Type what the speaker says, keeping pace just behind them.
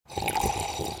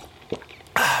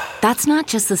That's not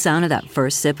just the sound of that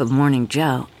first sip of Morning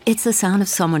Joe. It's the sound of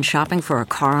someone shopping for a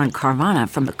car on Carvana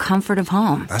from the comfort of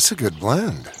home. That's a good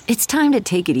blend. It's time to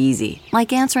take it easy,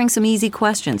 like answering some easy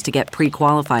questions to get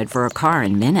pre-qualified for a car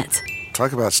in minutes.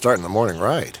 Talk about starting the morning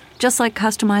right. Just like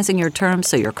customizing your terms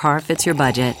so your car fits your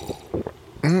budget.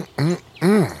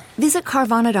 Visit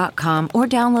Carvana.com or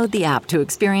download the app to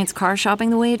experience car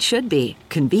shopping the way it should be.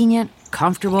 Convenient,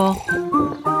 comfortable.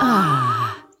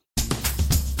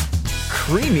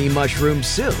 Creamy mushroom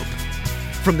soup.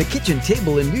 From the kitchen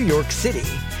table in New York City,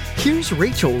 here's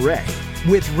Rachel Ray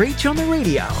with Rach on the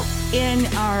Radio. In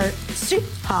our soup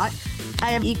pot, I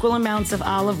have equal amounts of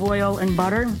olive oil and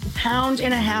butter, 1.5 pounds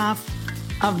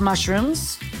of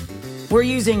mushrooms. We're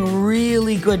using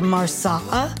really good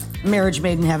marsala, marriage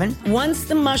made in heaven. Once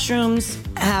the mushrooms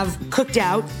have cooked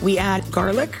out, we add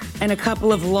garlic and a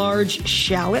couple of large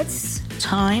shallots,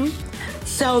 thyme.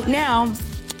 So now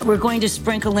we're going to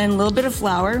sprinkle in a little bit of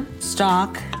flour,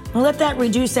 stock, and let that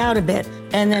reduce out a bit.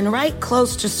 And then right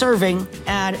close to serving,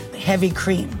 add heavy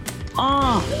cream.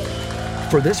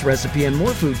 For this recipe and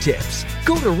more food tips,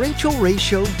 go to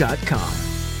RachelRayShow.com.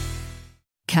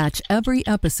 Catch every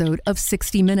episode of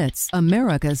 60 Minutes,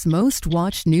 America's most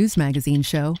watched news magazine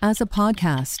show, as a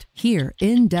podcast. Hear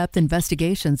in-depth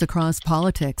investigations across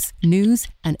politics, news,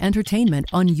 and entertainment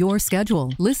on your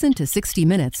schedule. Listen to 60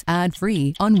 Minutes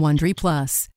ad-free on Wondery Plus.